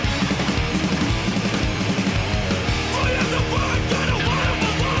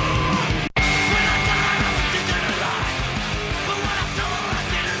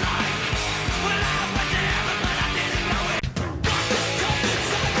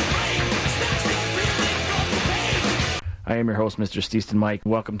I am your host, Mr. Steeston Mike.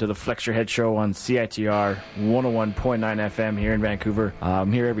 Welcome to the Flex Your Head Show on CITR 101.9 FM here in Vancouver.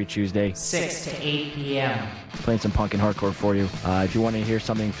 I'm here every Tuesday, 6 to 8 p.m. playing some punk and hardcore for you. If you want to hear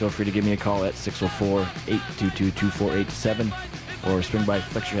something, feel free to give me a call at 604-822-2487 or swing by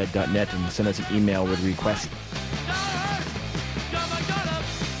flexyourhead.net and send us an email with a request.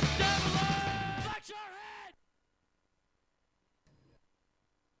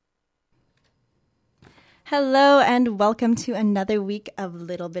 Hello and welcome to another week of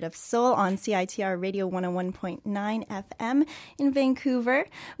Little Bit of Soul on CITR Radio 101.9 FM in Vancouver.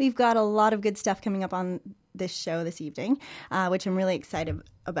 We've got a lot of good stuff coming up on this show this evening, which I'm really excited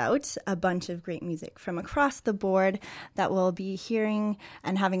about. A bunch of great music from across the board that we'll be hearing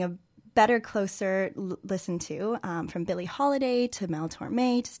and having a better, closer listen to, from Billie Holiday to Mel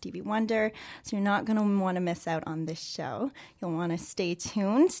Torme to Stevie Wonder. So you're not going to want to miss out on this show. You'll want to stay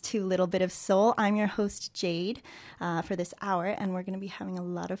tuned to Little Bit of Soul. I'm your host, Jade, for this hour, and we're going to be having a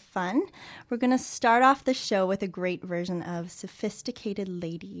lot of fun. We're going to start off the show with a great version of Sophisticated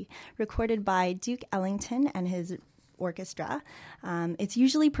Lady, recorded by Duke Ellington and his orchestra. It's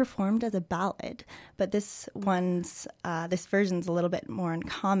usually performed as a ballad, but this version's a little bit more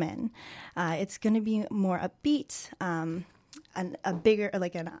uncommon. It's going to be more upbeat, and a bigger,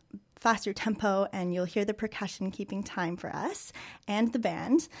 like a faster tempo, and you'll hear the percussion keeping time for us and the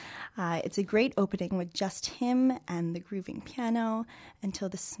band. It's a great opening with just him and the grooving piano until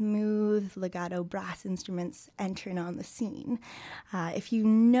the smooth legato brass instruments enter on the scene. If you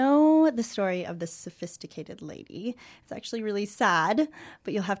know the story of the Sophisticated Lady, it's actually really sad,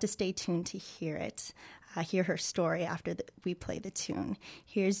 but you'll have to stay tuned to hear it. Hear her story after we play the tune.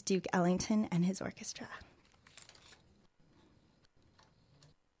 Here's Duke Ellington and his orchestra.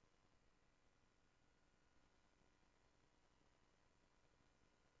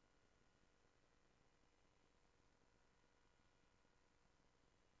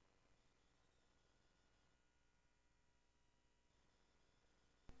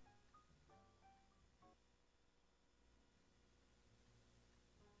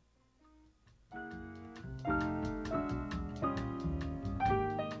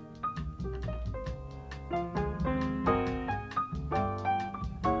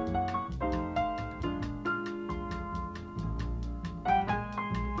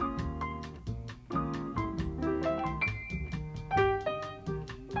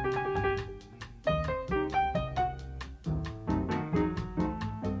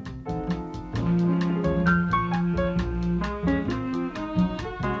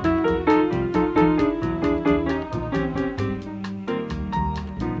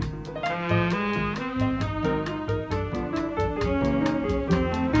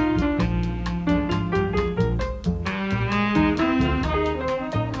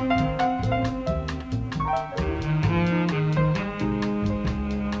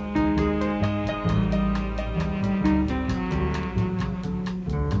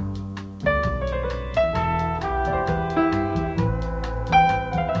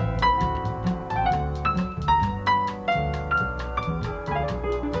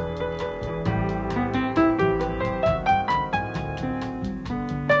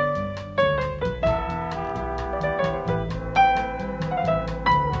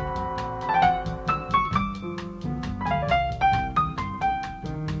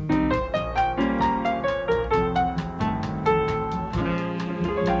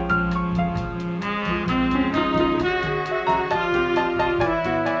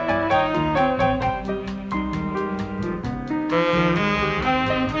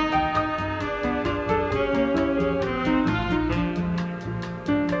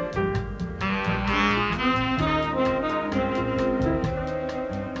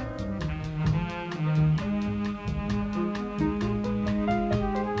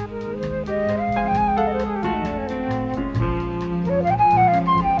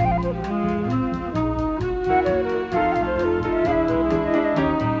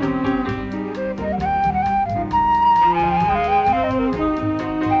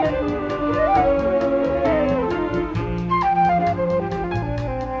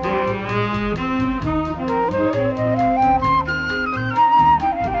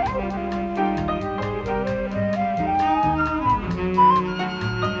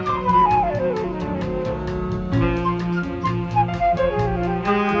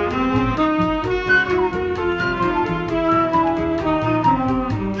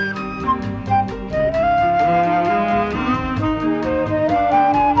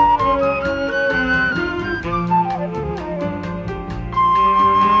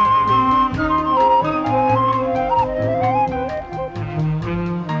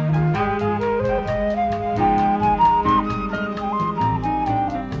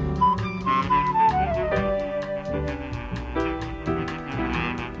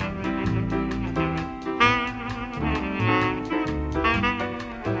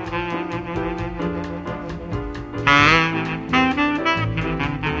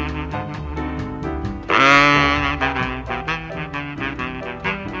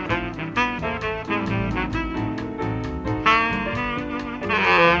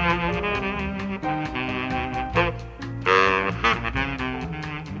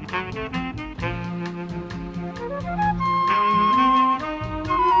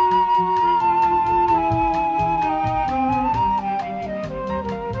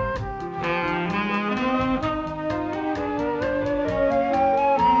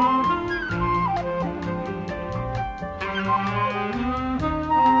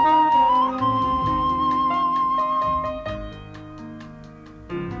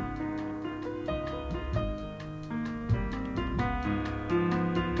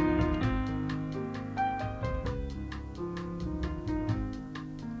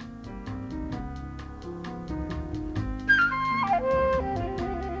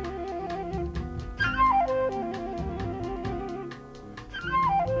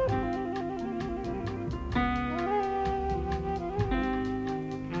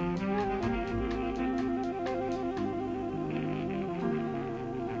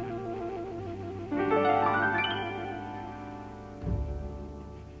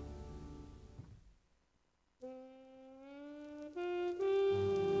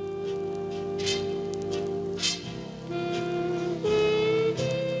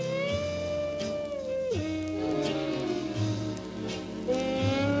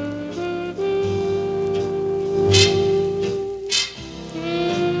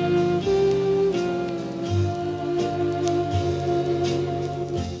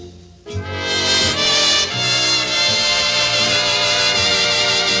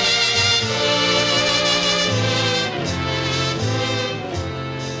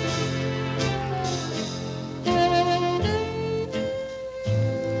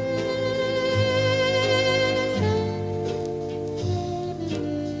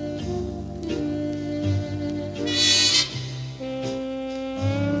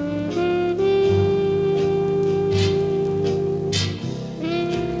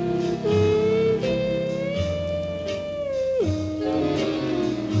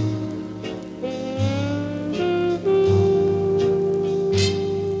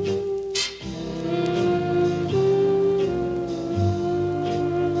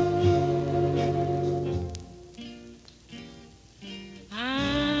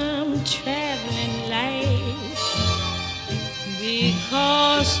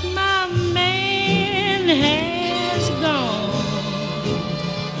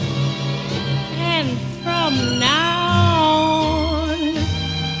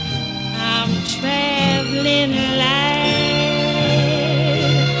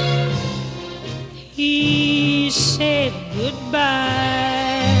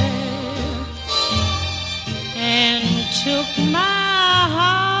 took my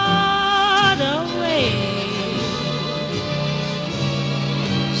heart away.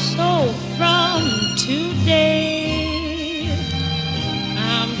 So from today,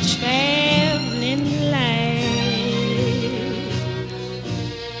 I'm traveling light.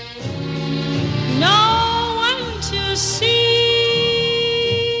 No one to see.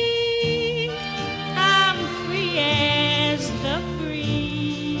 I'm free as the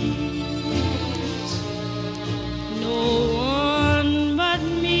breeze. No one but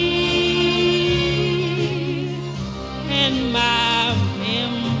me and my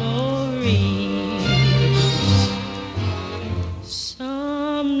memories.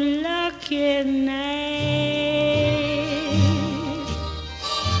 Some lucky night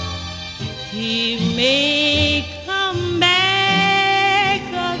he may come back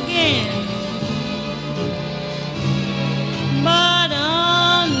again, but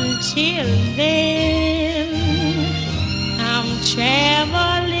until then I'm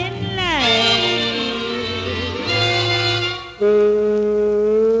traveling light.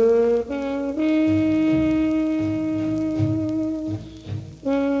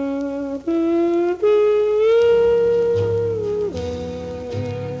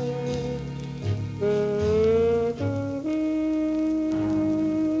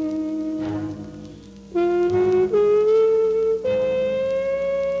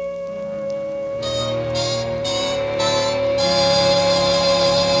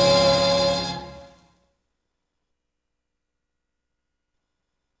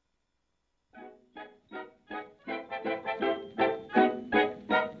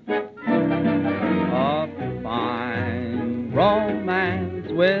 A fine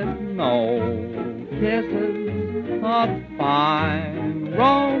romance with no kisses. A fine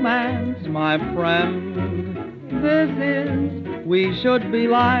romance, my friend. This is, we should be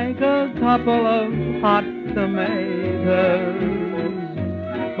like a couple of hot tomatoes.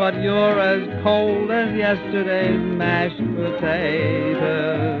 But you're as cold as yesterday's mashed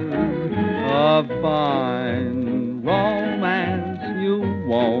potatoes. A fine romance you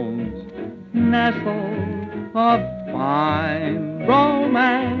won't nestle. A fine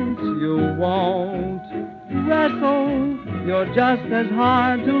romance you won't wrestle. You're just as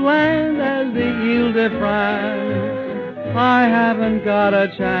hard to land as the Ile-de-France. I haven't got a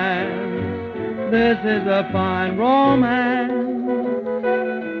chance. This is a fine romance.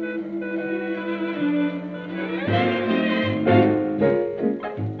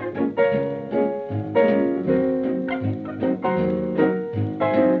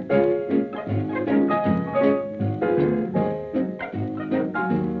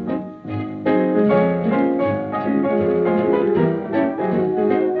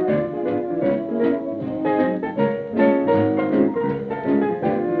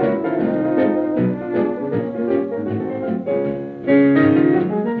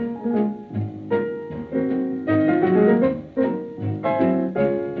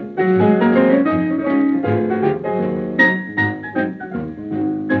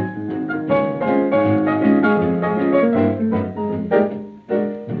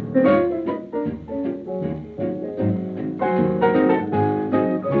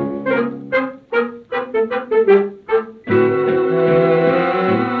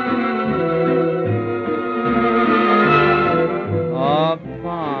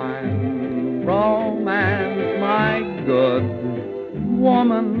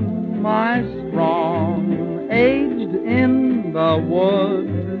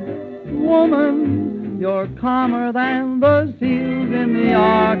 Woman, you're calmer than the seals in the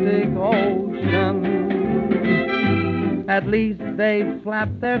Arctic Ocean. At least they flap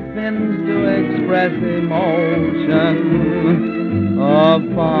their fins to express emotion. A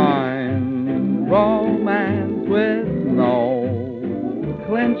fine romance with no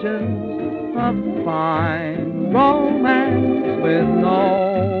clinches. A fine romance with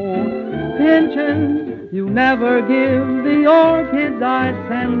no pinches. You never give the orchids I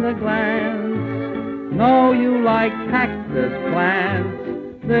send a glance. No, you like cactus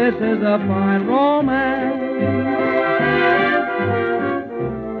plants. This is a fine romance.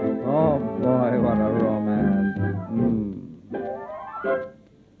 Oh boy, what a romance.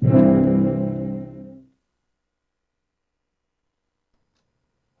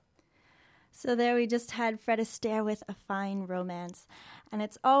 So there we just had Fred Astaire with A Fine Romance. And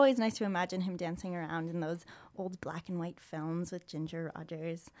it's always nice to imagine him dancing around in those old black and white films with Ginger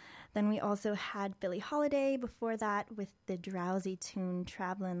Rogers. Then we also had Billie Holiday before that with the drowsy tune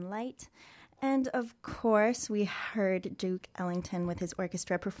Travelin' Light. And of course, we heard Duke Ellington with his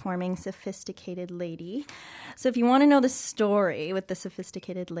orchestra performing Sophisticated Lady. So if you want to know the story with the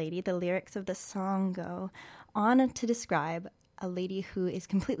Sophisticated Lady, the lyrics of the song go on to describe a lady who is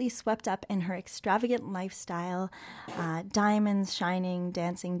completely swept up in her extravagant lifestyle, diamonds shining,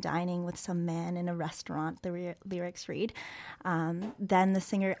 dancing, dining with some man in a restaurant, the lyrics read. Then the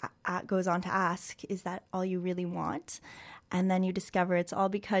singer goes on to ask, is that all you really want? And then you discover it's all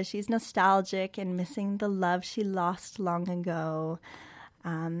because she's nostalgic and missing the love she lost long ago.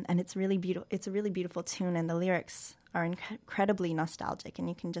 And it's really beautiful. It's a really beautiful tune, and the lyrics are incredibly nostalgic, and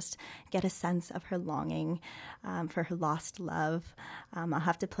you can just get a sense of her longing for her lost love. I'll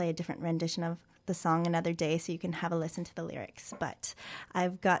have to play a different rendition of the song another day so you can have a listen to the lyrics. But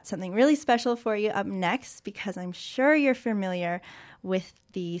I've got something really special for you up next, because I'm sure you're familiar with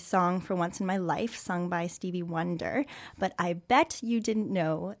the song For Once in My Life, sung by Stevie Wonder, but I bet you didn't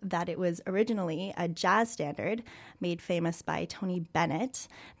know that it was originally a jazz standard made famous by Tony Bennett.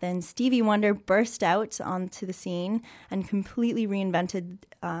 Then Stevie Wonder burst out onto the scene and completely reinvented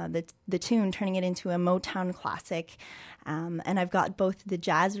the tune, turning it into a Motown classic. And I've got both the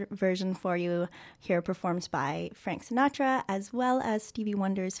jazz version for you here performed by Frank Sinatra, as well as Stevie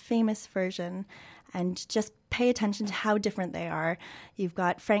Wonder's famous version. And just pay attention to how different they are. You've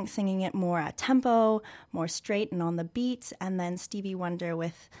got Frank singing it more at tempo, more straight and on the beat, and then Stevie Wonder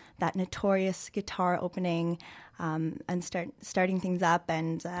with that notorious guitar opening and starting things up,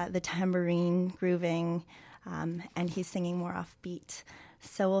 and the tambourine grooving, and he's singing more offbeat.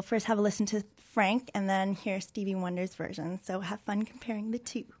 So we'll first have a listen to Frank and then hear Stevie Wonder's version. So have fun comparing the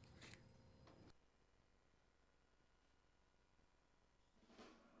two.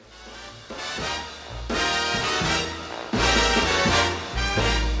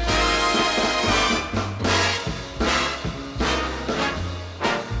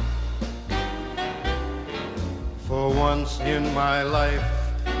 For once in my life,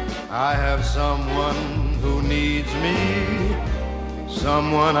 I have someone who needs me,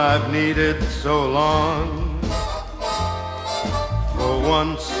 someone I've needed so long. For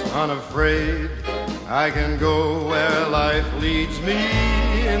once unafraid, I can go where life leads me,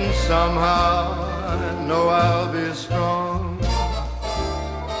 and somehow I know I'll be strong.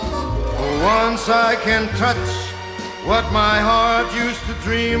 For once I can touch what my heart used to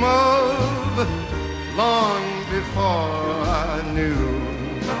dream of long before I knew.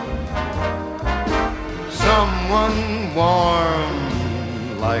 Someone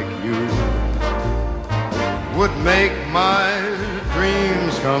warm like you would make my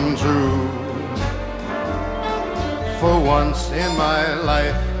dreams come true. For once in my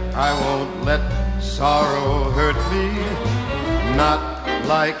life, I won't let sorrow hurt me, not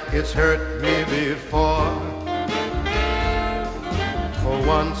like it's hurt me before. For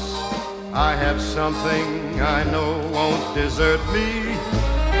once I have something I know won't desert me,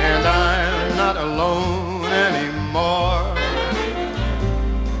 and I'm not alone anymore.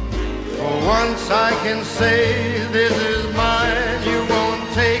 For once I can say this is mine, you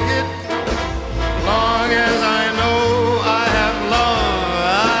won't take it. Long as I know I have love,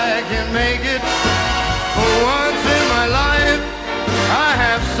 I can make it. For once in my life, I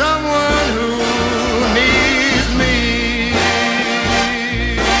have someone who needs me.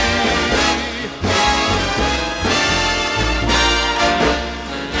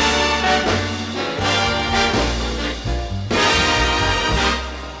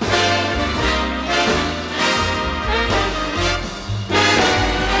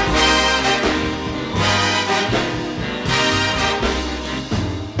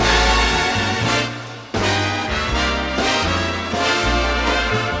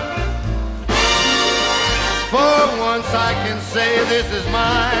 I can say this is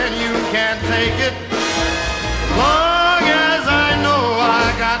mine, you can't take it. Long as I know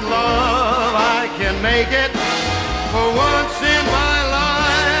I got love, I can make it. For once in my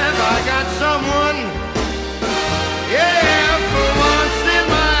life, I got someone. Yeah, for once in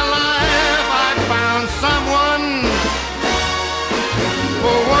my life, I found someone.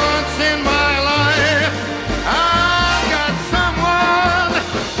 For once in my life, I've got someone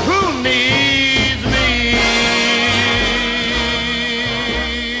who needs me.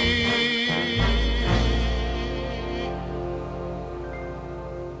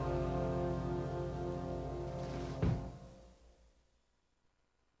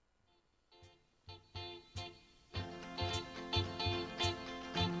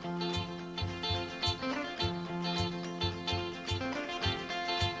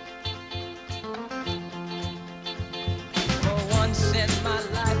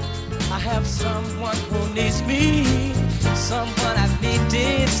 Someone who needs me, someone I've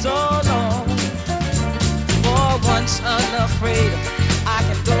needed so long. once unafraid. I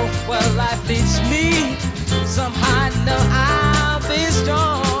can go where life leads me. Somehow I know I'll be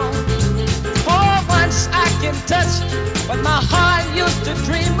strong. For once I can touch what my heart used to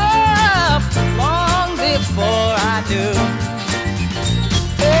dream of long before I knew.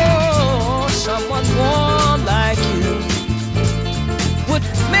 Oh, someone warm like you would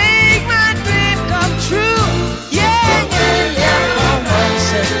make my dream come true. Yeah, yeah, yeah. For once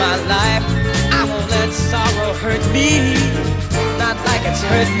in my life, I won't let sorrow hurt me, not like it's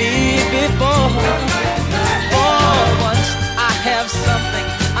hurt me before. For once I have something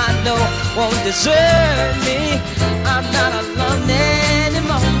I know won't desert me. I'm not alone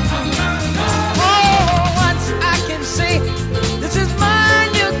anymore. For once I can say, this is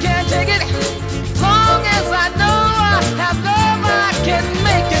mine, you can't take it. Long as I know I have love, I can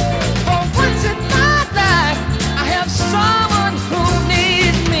make it. For once in my life, I have someone who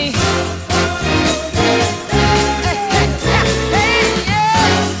needs me.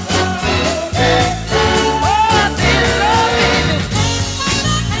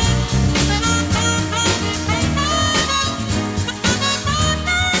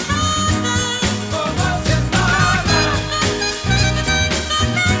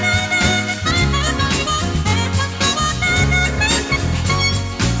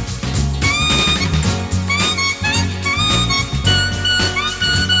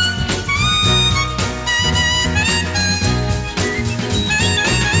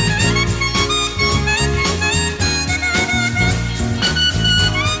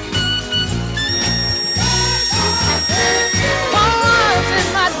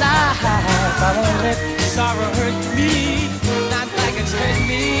 I won't let sorrow hurt me, not like it's hurt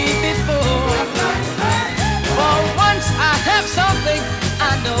me before. For once I have something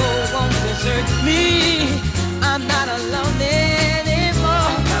I know won't desert me. I'm not alone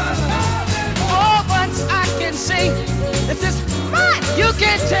anymore. For once I can say, this is mine, you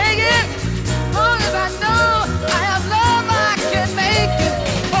can't take it. Long as I know I have love, I can make it.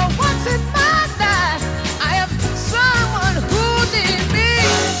 For once in my life, I have someone who needs me.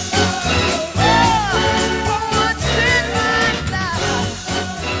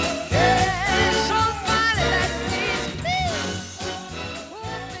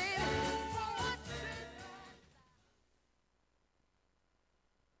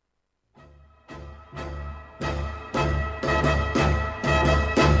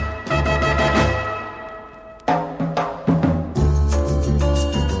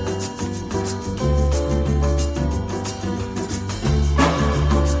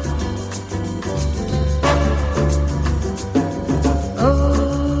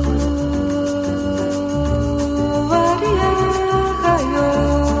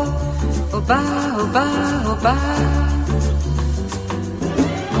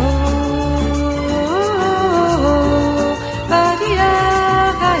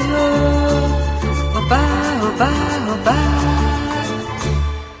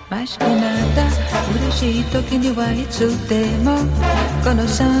 Mas que nada 嬉しい時にはいつでもこの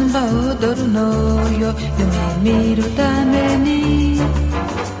サンバを踊るのよ夢見るために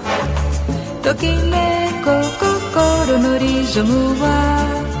ときめく心のリズムは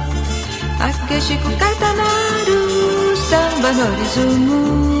激しく固まるサンバのリズム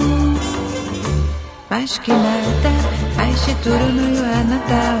ましきなた愛しとるのよあな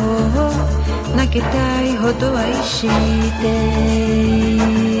たを泣きたいほど愛してい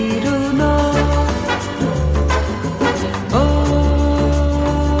るの終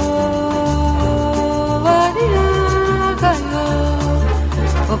わりやがよ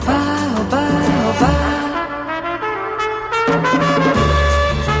おばおばおば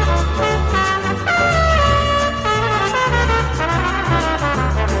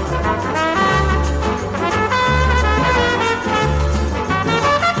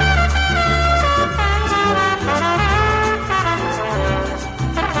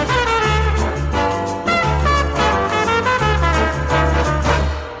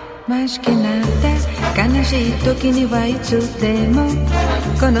ましきなった悲しい時にはいつでも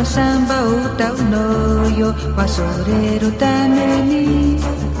このサンバを歌うのよ忘れるために溢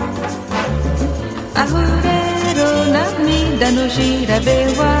れる涙の調べ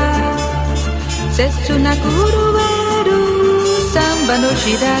は切なく震えるサンバの調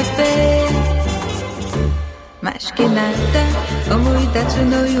べましきなった思い立つ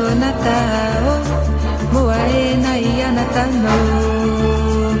のよあなたをもう会えないあなたの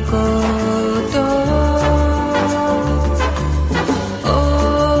こと終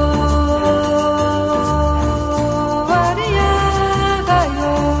わりやがよ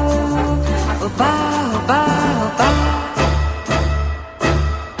おばおばおば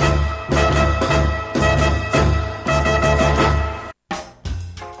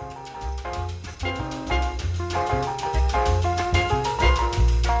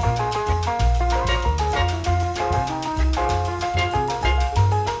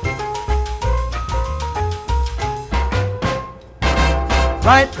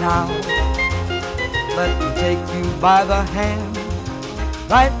Right now, let me take you by the hand.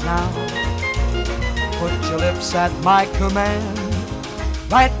 Right now, put your lips at my command.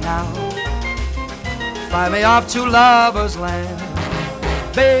 Right now, fly me off to lover's land.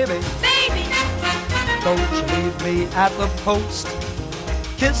 Baby, Baby, don't you leave me at the post.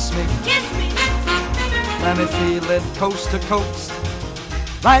 Kiss me, kiss me let me feel it coast to coast.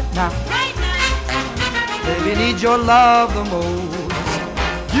 Right now, right now. baby, need your love the most.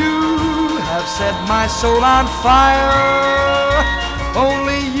 You have set my soul on fire.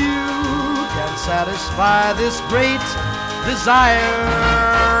 Only you can satisfy this great desire.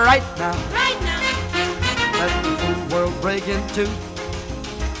 Right now, Right now, let the full world break in two.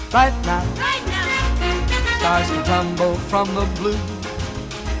 Right now, right now, stars can tumble from the blue.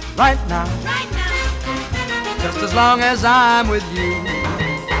 Right now, right now. just as long as I'm with you.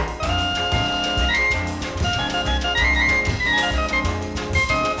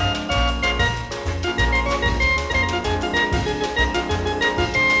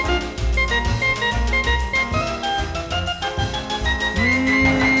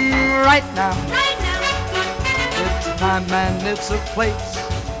 Right now, Right now, it's a time and it's a place.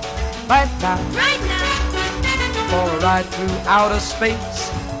 Right now, right now, for a ride through outer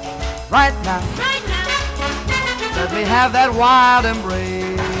space. Right now, right now. let me have that wild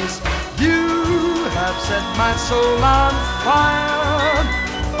embrace. You have set my soul on fire.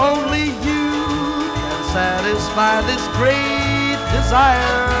 Only you can satisfy this great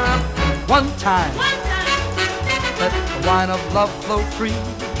desire. One time, One time, let the wine of love flow free.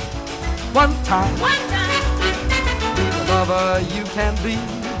 One time, one time, be the lover you can be.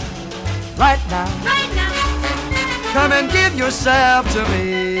 Right now, right now. come and give yourself to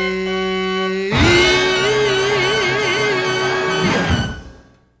me.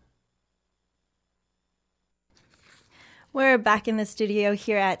 We're back in the studio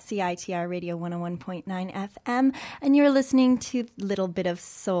here at CITR Radio 101.9 FM, and you're listening to Little Bit of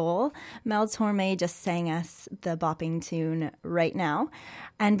Soul. Mel Torme just sang us the bopping tune Right Now.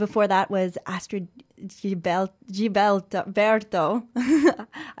 And before that was Astrid Gilberto.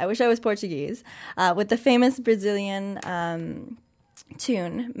 I wish I was Portuguese. With the famous Brazilian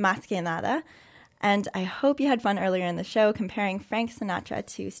tune, Mas Que Nada. And I hope you had fun earlier in the show comparing Frank Sinatra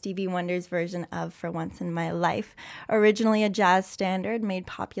to Stevie Wonder's version of For Once in My Life, originally a jazz standard made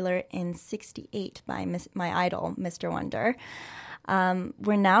popular in '68 by my idol, Mr. Wonder.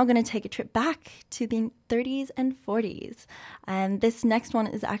 We're now going to take a trip back to the 30s and 40s. And this next one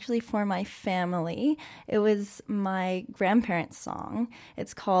is actually for my family. It was my grandparents' song.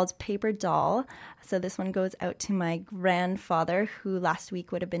 It's called Paper Doll. So this one goes out to my grandfather, who last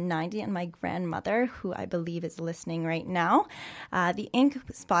week would have been 90, and my grandmother, who I believe is listening right now. The Ink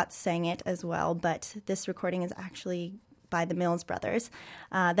Spots sang it as well, but this recording is actually by the Mills Brothers.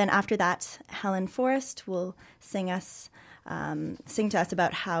 Then after that, Helen Forrest will sing to us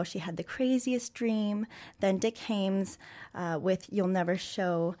about how she had the craziest dream. Then Dick Haymes with You'll Never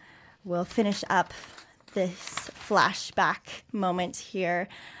Show will finish up this flashback moment here.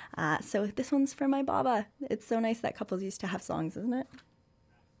 So this one's for my Baba. It's so nice that couples used to have songs, isn't it?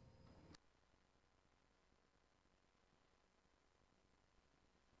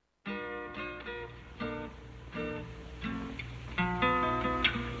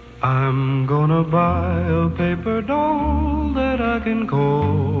 I'm gonna buy a paper doll that I can call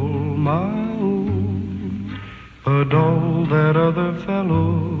my own, a doll that other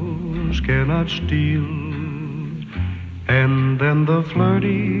fellows cannot steal. And then the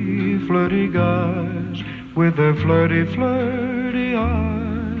flirty, flirty guys with their flirty, flirty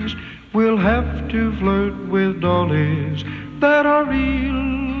eyes will have to flirt with dollies that are real.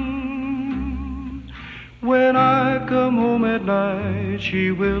 When I come home at night,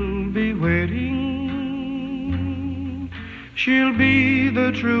 she will be waiting. She'll be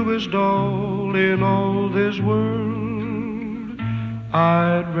the truest doll in all this world.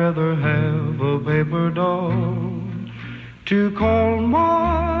 I'd rather have a paper doll to call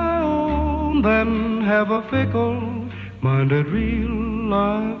my own than have a fickle-minded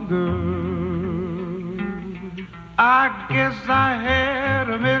real-life girl. I guess I had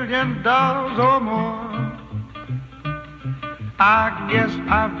 $1 million or more. I guess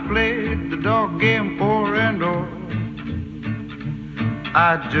I've played the dog game o'er and o'er.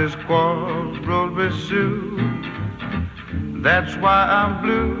 I just quarreled with Sue. That's why I'm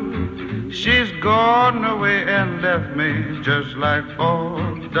blue. She's gone away and left me just like all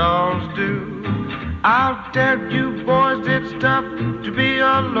dolls do. I'll tell you boys, it's tough to be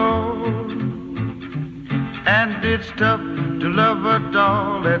alone. And it's tough to love a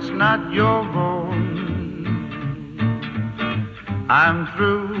doll that's not your own. I'm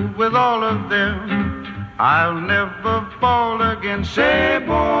through with all of them. I'll never fall again. Say,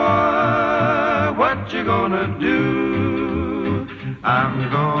 boy, what you gonna do? I'm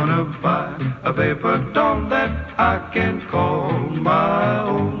gonna buy a paper doll that I can call my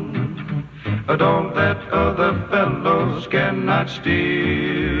own, a doll that other fellows cannot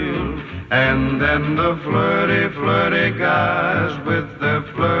steal. And then the flirty, flirty guys with their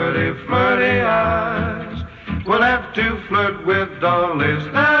flirty, flirty eyes will have to flirt with dollies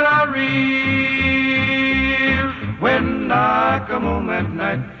that are real. When I come home at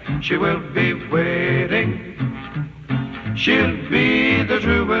night, she will be waiting. She'll be the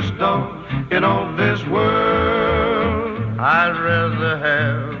truest doll in all this world. I'd rather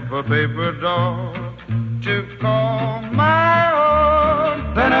have a paper doll to call my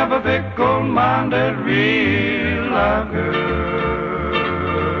own than have a fickle-minded real live girl.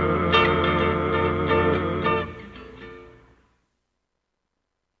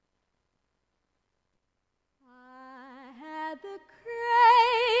 The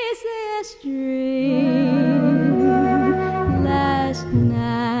craziest dream last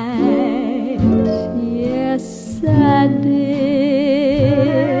night. Yes, I did.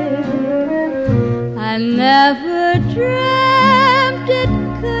 I never dreamt it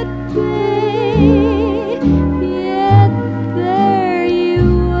could be. Yet there you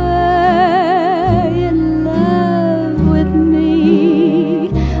were in love with me.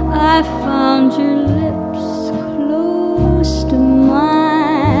 I found your lips close to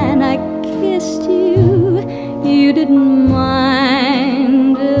mine. I kissed you, you didn't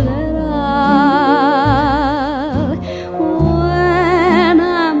mind it at all. When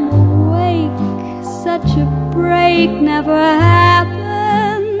I'm awake, such a break never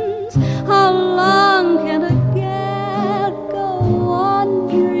happens. How long can a gal go on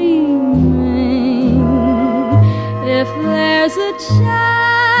dreaming? If there's a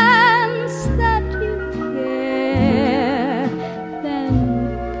chance that you care, then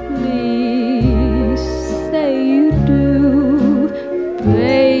please say you do,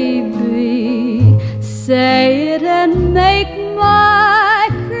 baby. Say it and make my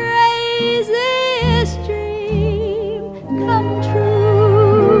craziest dream come true.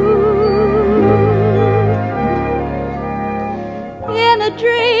 In a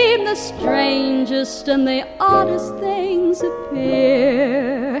dream, the strangest and the oddest things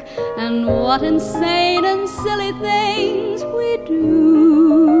appear, and what insane and silly things we do.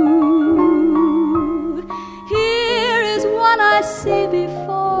 Here is one I see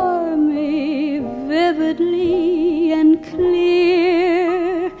before me, vividly and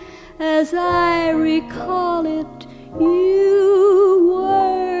clear. As I recall it, you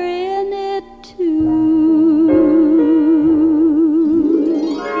were in it too.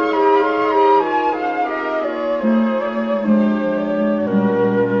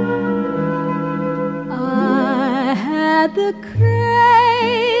 I had the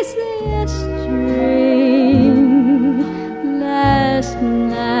craziest dream last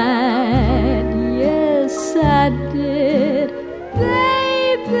night. Yes, I did.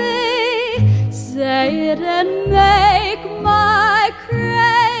 Baby, say it and make my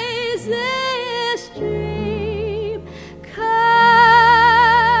craziest dream come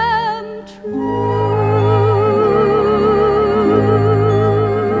true.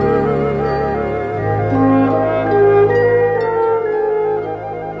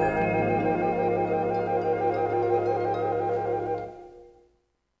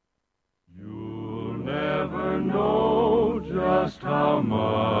 You'll never know just how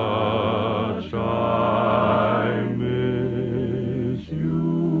much I miss you.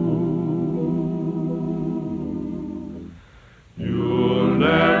 You'll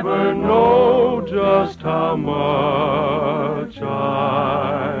never know just how much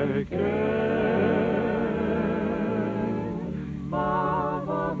I care.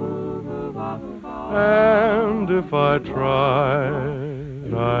 And if I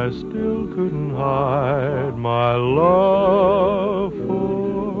tried, I still couldn't hide my love for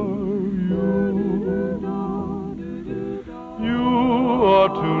you. You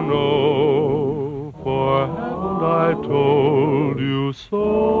ought to know, for haven't I told you so?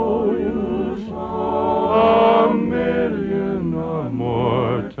 A million or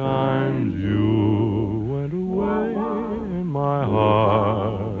more times you went away, and my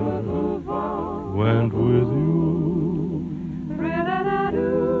heart went with you.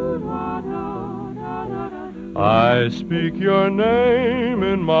 I speak your name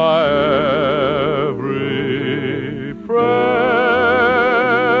in my every prayer.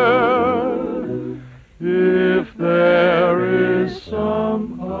 If there is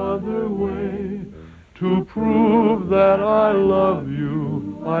some other way to prove that I love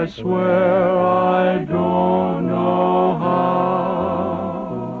I swear I don't know how.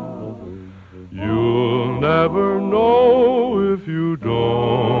 You'll never know if you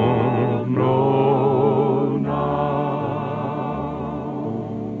don't know now.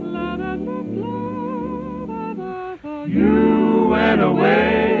 You went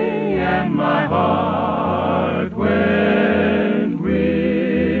away and my heart went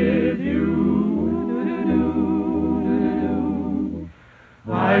with you.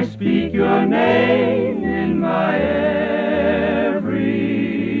 I speak your name in my every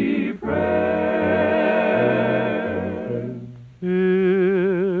prayer.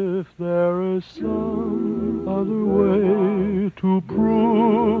 If there is some other way to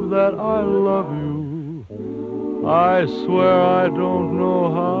prove that I love you, I swear I don't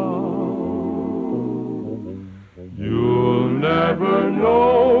know how. You'll never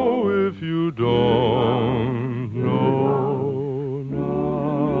know if you don't know now.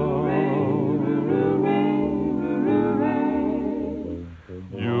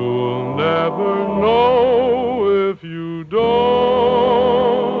 You'll never know if you don't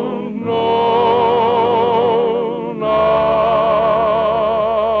know now.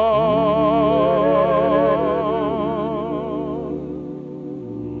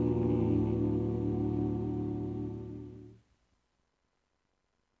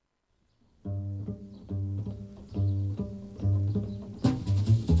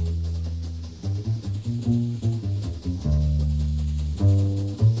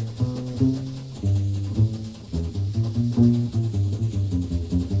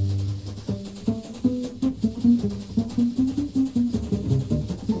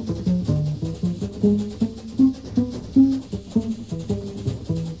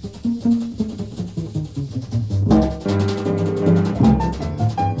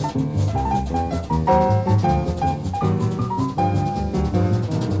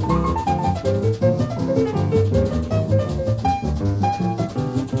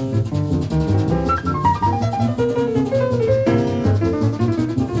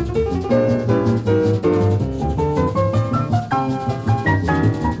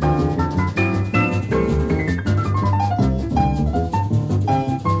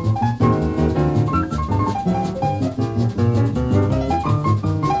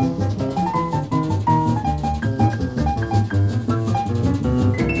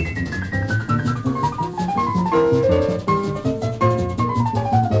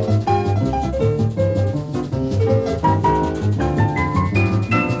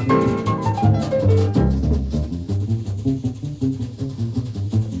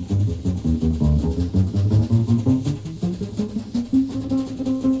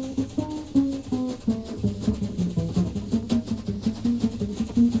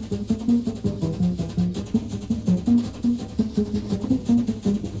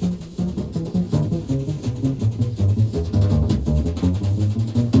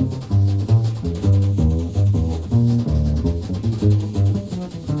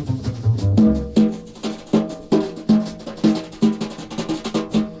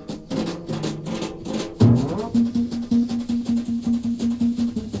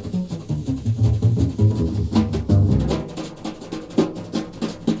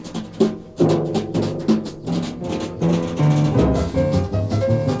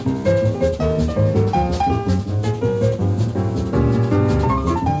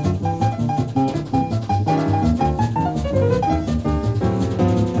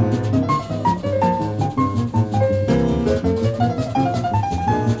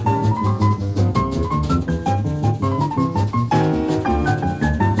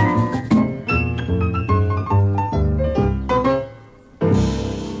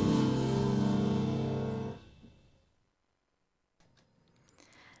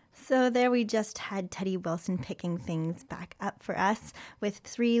 So there we just had Teddy Wilson picking things back up for us with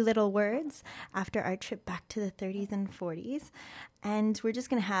Three Little Words after our trip back to the 30s and 40s. And we're just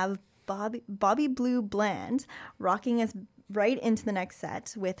going to have Bobby Blue Bland rocking us right into the next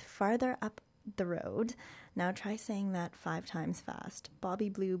set with Farther Up the Road. Now try saying that 5 times fast. Bobby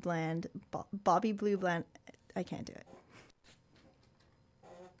Blue Bland. Bobby Blue Bland. I can't do it.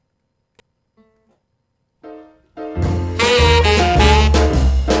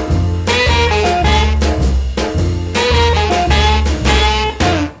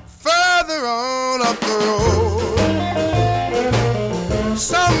 Further on up the road,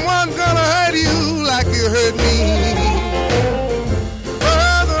 someone gonna hurt you like you hurt me.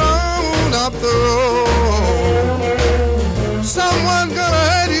 Further on up the road, someone gonna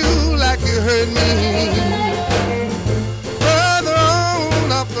hurt you like you hurt me.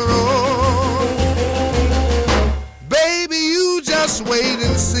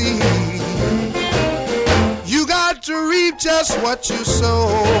 just what you sow.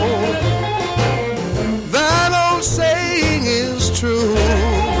 That old saying is true.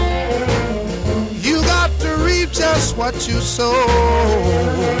 You got to reap just what you sow.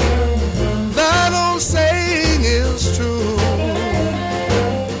 That old saying is true.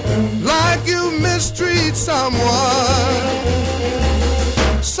 Like you mistreat someone,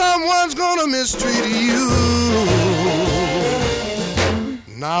 someone's gonna mistreat you.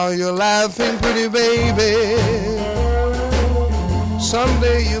 Now you're laughing, pretty baby.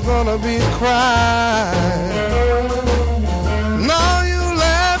 Someday you're gonna be crying. Now you're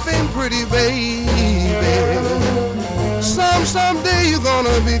laughing, pretty baby. Someday you're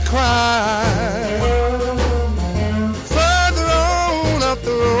gonna be crying. Further on up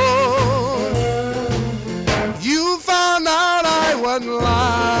the road, you found out I wasn't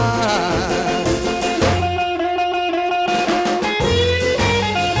lying.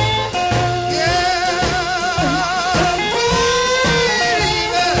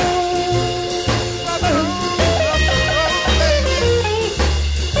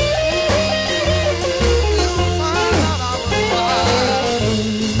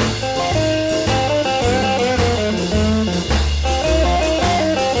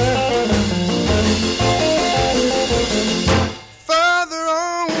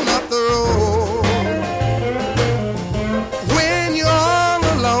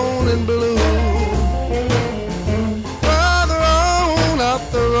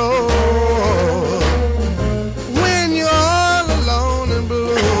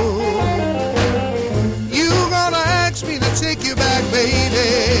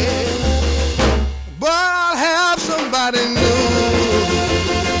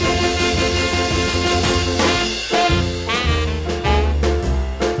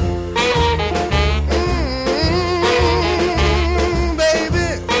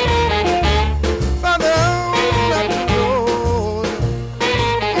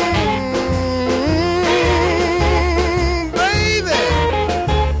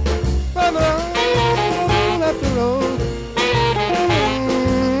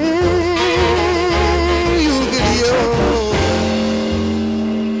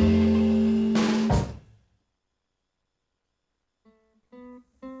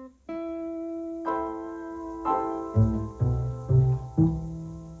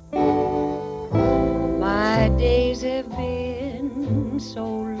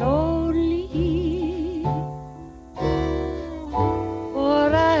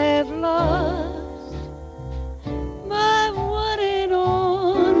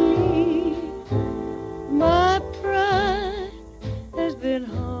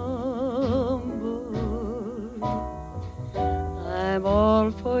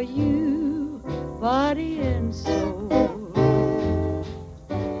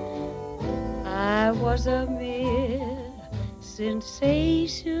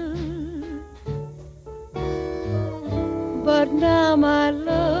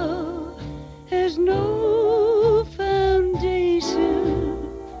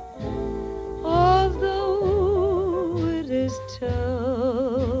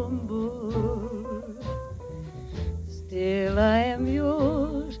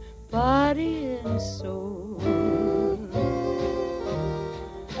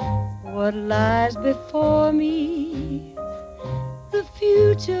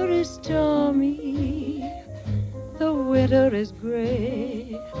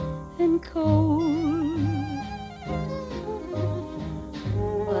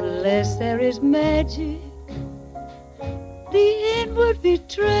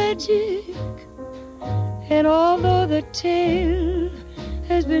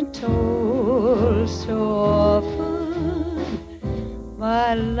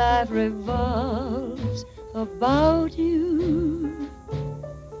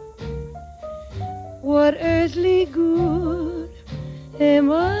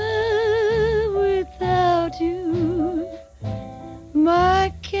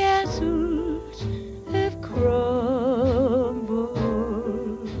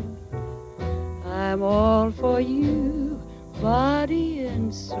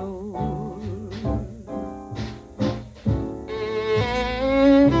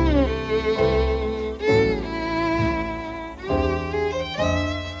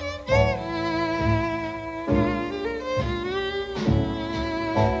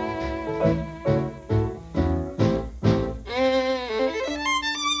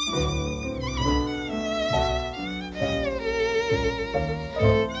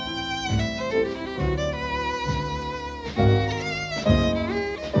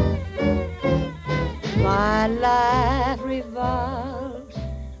 My life revolves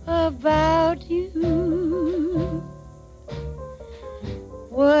about you.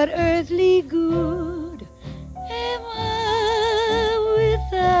 What earthly good am I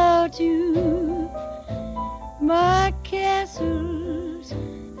without you? My castles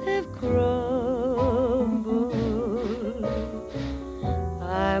have crumbled.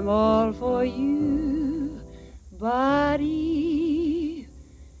 I'm all for you, body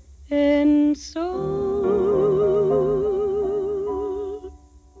and soul.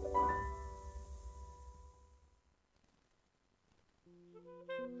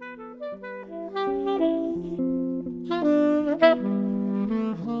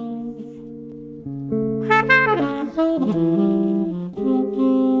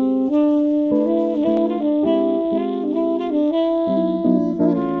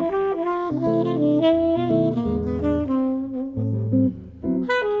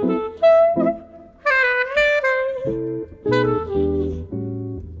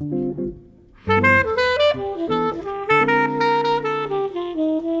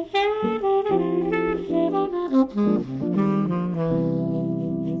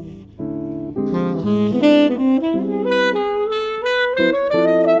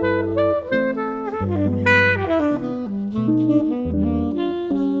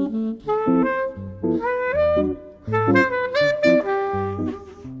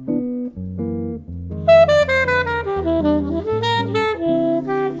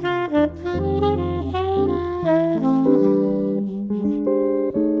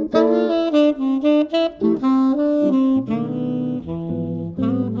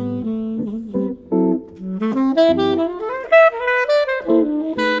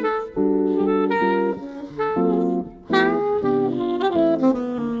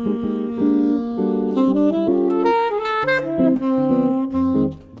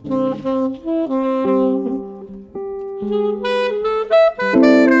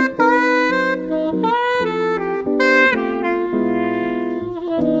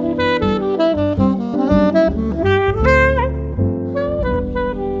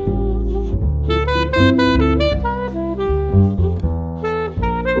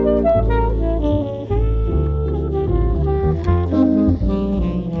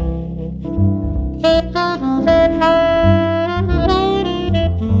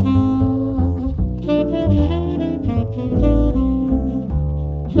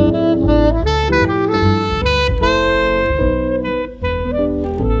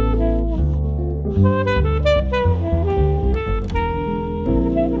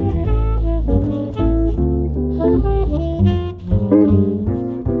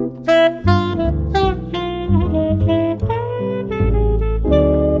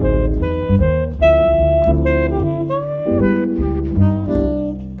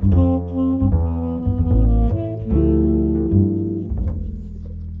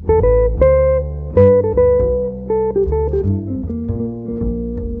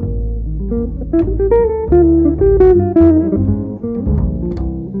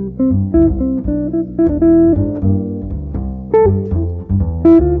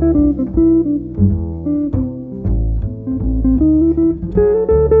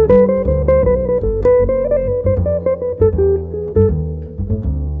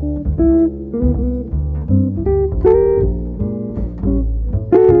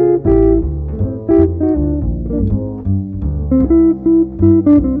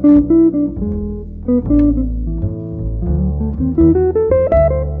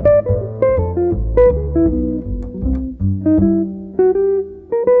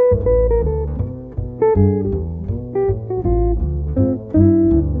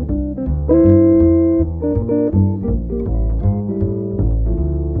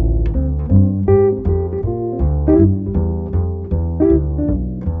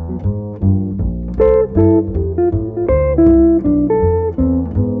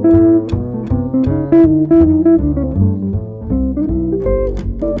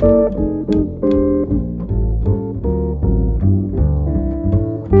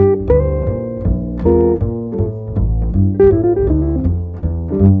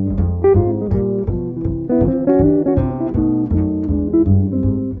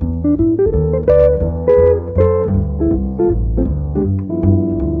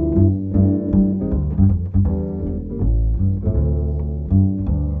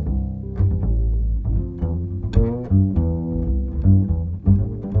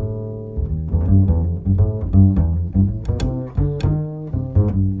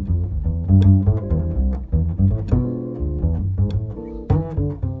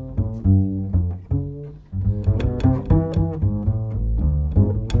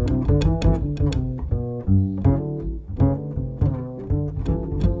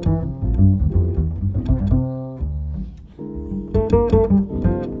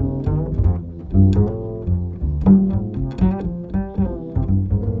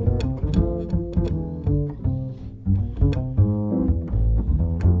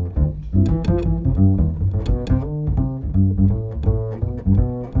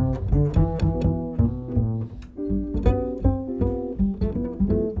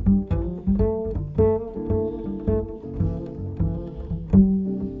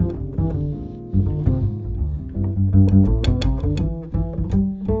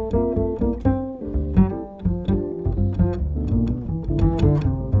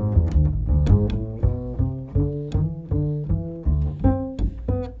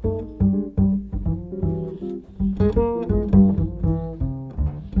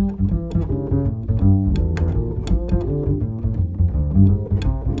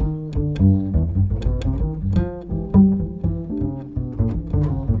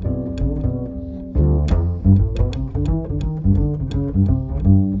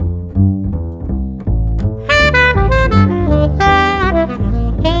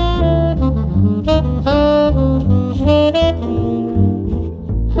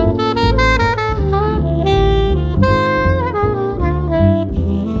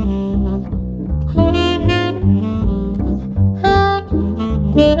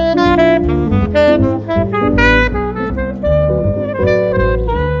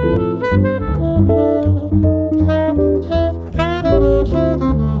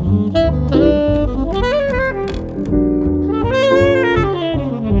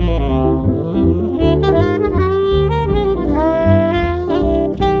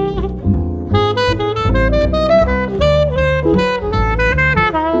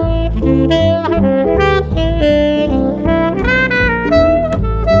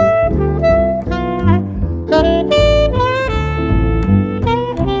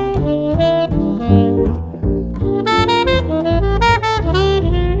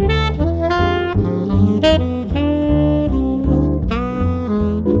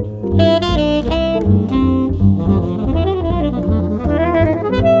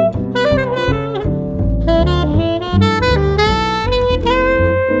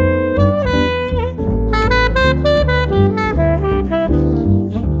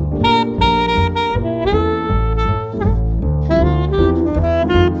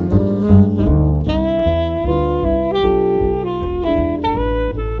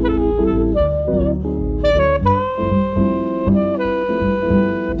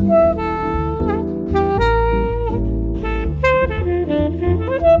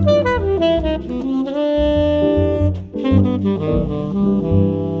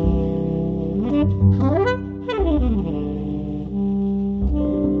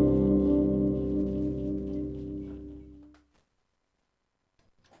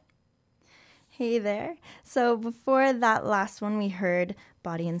 Hey there. So before that last one, we heard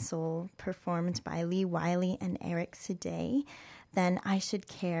Body and Soul performed by Lee Wiley and Eric Sidey. Then I Should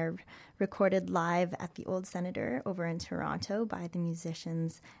Care, recorded live at the Old Senator over in Toronto by the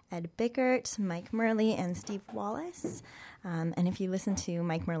musicians Ed Bickert, Mike Murley, and Steve Wallace. And if you listen to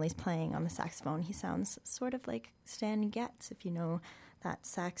Mike Murley's playing on the saxophone, he sounds sort of like Stan Getz, if you know that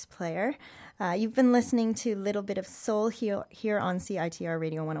sax player. You've been listening to Little Bit of Soul here on CITR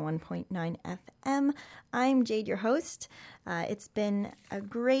Radio 101.9 FM. I'm Jade, your host. It's been a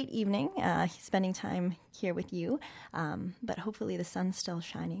great evening spending time here with you, but hopefully the sun's still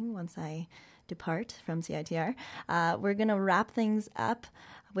shining once I depart from CITR. We're going to wrap things up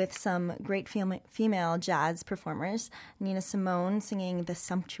with some great female jazz performers. Nina Simone singing the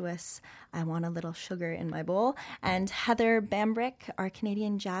sumptuous I Want a Little Sugar in My Bowl, and Heather Bambrick, our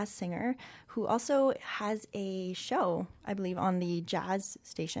Canadian jazz singer, who also has a show, I believe, on the jazz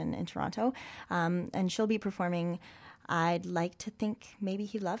station in Toronto, and she'll be performing I'd Like to Think Maybe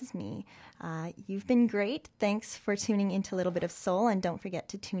He Loves Me. You've been great. Thanks for tuning into Little Bit of Soul, and don't forget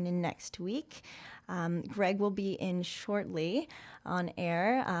to tune in next week. Greg will be in shortly on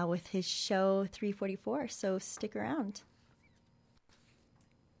air with his show 344, so stick around.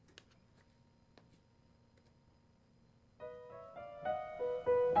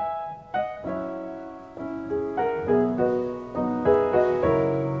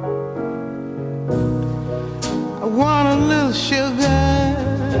 I want a little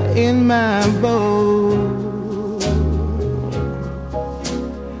sugar in my bowl.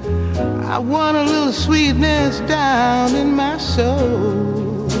 I want a little sweetness down in my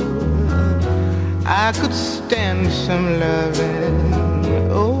soul. I could stand some loving,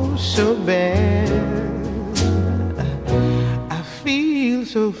 oh so bad. I feel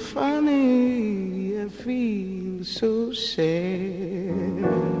so funny, I feel so sad.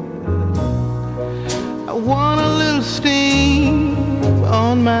 I want a little steam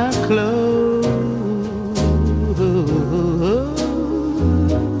on my clothes.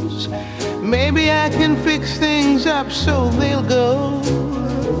 Maybe I can fix things up so they'll go.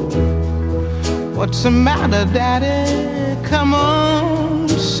 What's the matter, Daddy? Come on,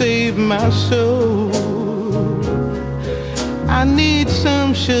 save my soul. I need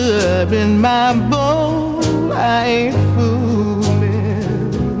some sugar in my bowl. I ain't fooling.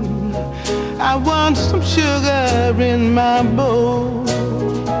 I want some sugar in my bowl.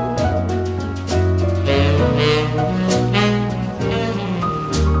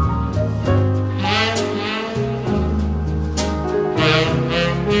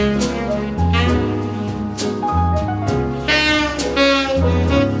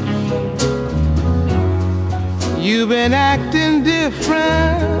 You've been acting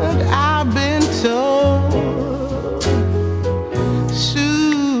different, I've been told.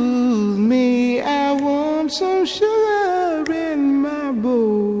 Soothe me, I want some sugar in my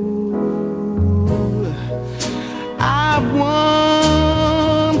bowl. I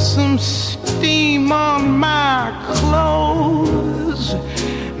want some steam on my clothes.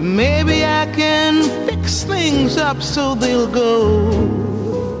 Maybe I can fix things up so they'll go.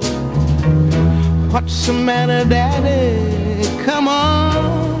 What's the matter, Daddy? Come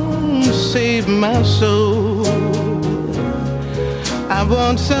on, save my soul. I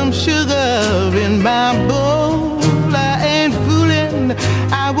want some sugar in my bowl. I ain't fooling.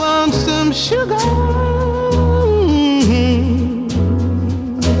 I want some sugar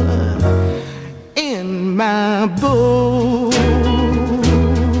in my bowl.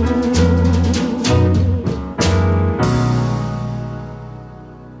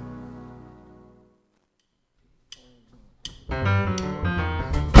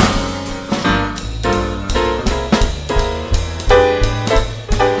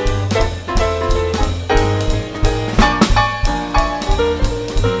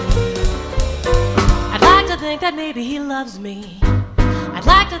 think that maybe he loves me. I'd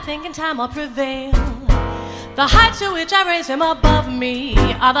like to think in time I'll prevail. The heights to which I raise him above me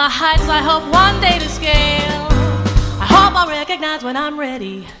are the heights I hope one day to scale. I hope I'll recognize when I'm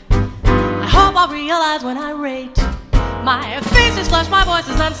ready. I hope I'll realize when I rate. My face is flushed, my voice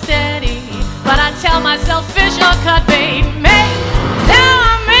is unsteady, but I tell myself fish or cut bait. Now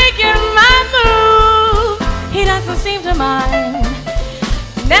I'm making my move. He doesn't seem to mind.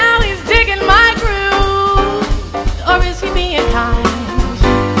 Now he's digging my groove. Or is he being kind?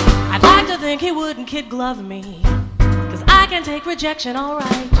 I'd like to think he wouldn't kid glove me, 'cause I can take rejection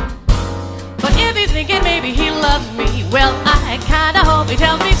alright. But if he's thinking maybe he loves me, well, I kinda hope he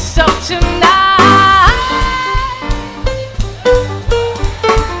tells me so tonight.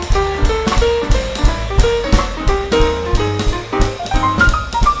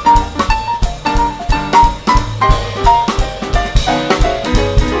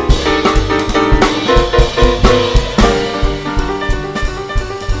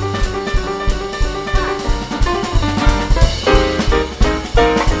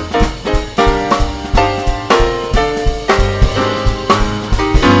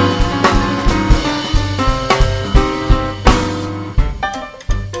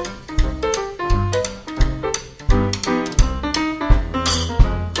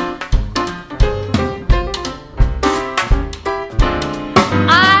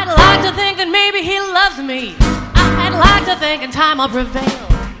 I'll prevail.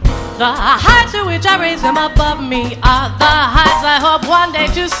 The heights to which I raise him above me are the heights I hope one day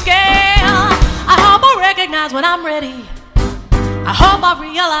to scale. I hope I'll recognize when I'm ready. I hope I'll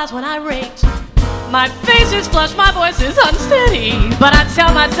realize when I rate. My face is flushed, my voice is unsteady, but I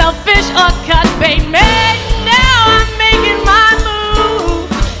tell myself fish or cut bait. Now I'm making my move.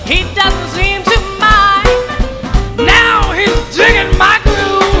 He doesn't seem to mind. Now he's digging my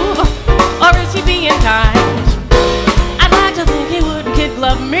groove. Or is he being kind?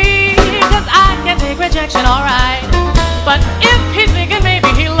 Love me, 'cause I can take rejection alright. But if he's thinking maybe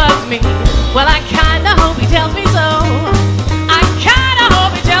he loves me, well, I kinda hope he tells me so. I kinda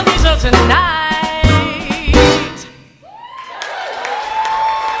hope he tells me so tonight.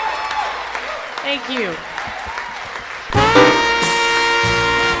 Thank you.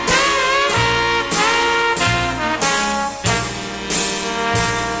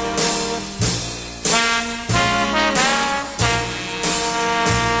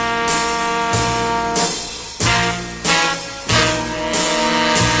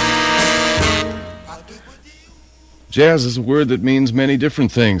 Jazz is a word that means many different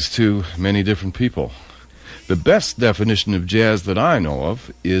things to many different people. The best definition of jazz that I know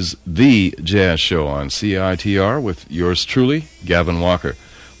of is The Jazz Show on CITR with yours truly, Gavin Walker.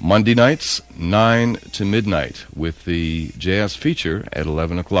 Monday nights, 9 to midnight, with the jazz feature at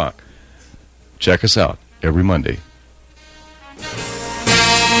 11 o'clock. Check us out every Monday.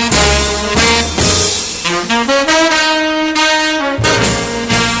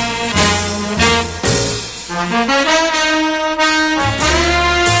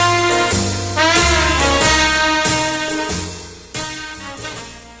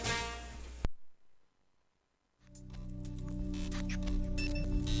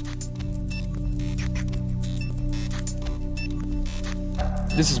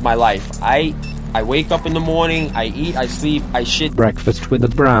 This is my life. I wake up in the morning, I eat, I sleep, I shit. Breakfast with the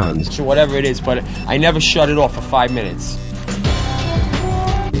Browns. Whatever it is, but I never shut it off for 5 minutes.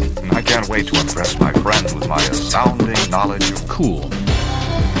 I can't wait to impress my friends with my astounding knowledge of cool.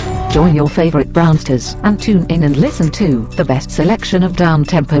 Join your favorite Brownsters and tune in and listen to the best selection of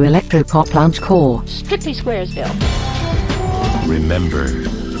down-tempo electropop loungecore. Strictly Squaresville. Remember,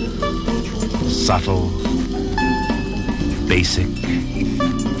 subtle, basic,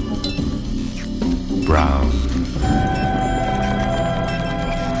 brown.